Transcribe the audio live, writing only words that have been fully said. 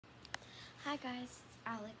Hi guys, it's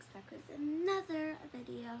Alex back with another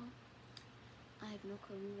video. I have no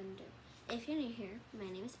clue what I'm gonna do. If you're new here, my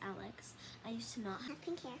name is Alex. I used to not have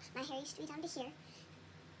pink hair. My hair used to be down to here.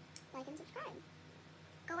 Like and subscribe.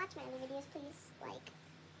 Go watch my other videos, please. Like,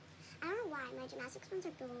 I don't know why my gymnastics ones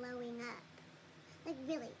are blowing up. Like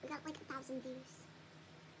really, we got like 1,000 views.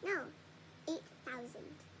 No, 8,000.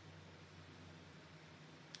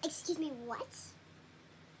 Excuse me, what?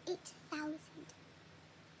 8,000.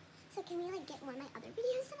 So can we like get more of my other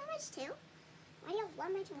videos so much too? Why do you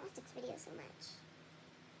love my gymnastics videos so much?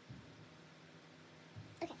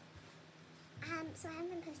 Okay. So I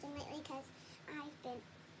haven't been posting lately because I've been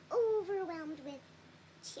overwhelmed with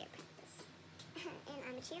cheer practice. And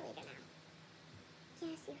I'm a cheerleader now.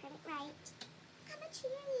 Yes, you heard it right. I'm a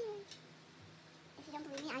cheerleader. If you don't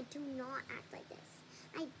believe me, I do not act like this.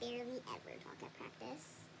 I barely ever talk at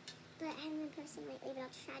practice. But I haven't been posting lately, but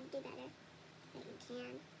I'll try to do better. I think you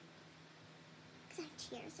can. Because I have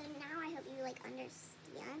cheer, so now I hope you like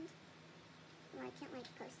understand why I can't like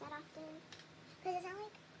post that often. Because it's not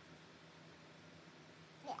like,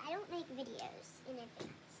 I don't make videos in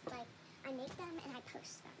advance. Like, I make them and I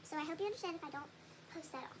post them. So I hope you understand if I don't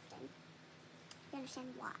post that often. You understand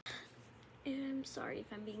why. I'm sorry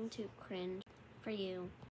if I'm being too cringe for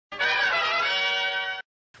you.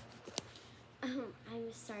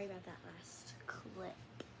 I'm sorry about that last clip.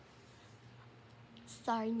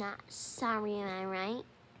 Sorry, not sorry, am I right?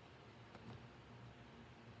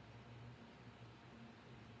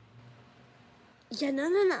 Yeah, no.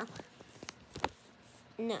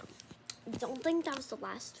 No, don't think that was the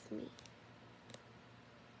last of me.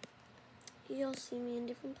 You'll see me in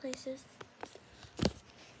different places.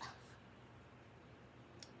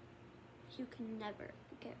 You can never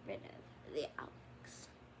get rid of the Alex.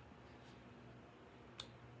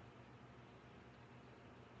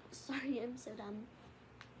 Sorry, I'm so dumb.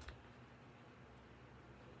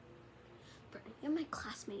 Brittany and my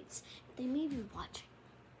classmates, they may be watching.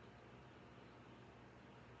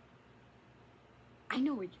 I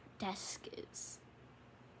know where your desk is.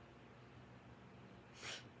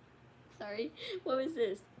 Sorry, what was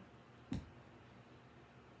this?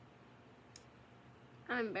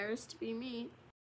 I'm embarrassed to be me.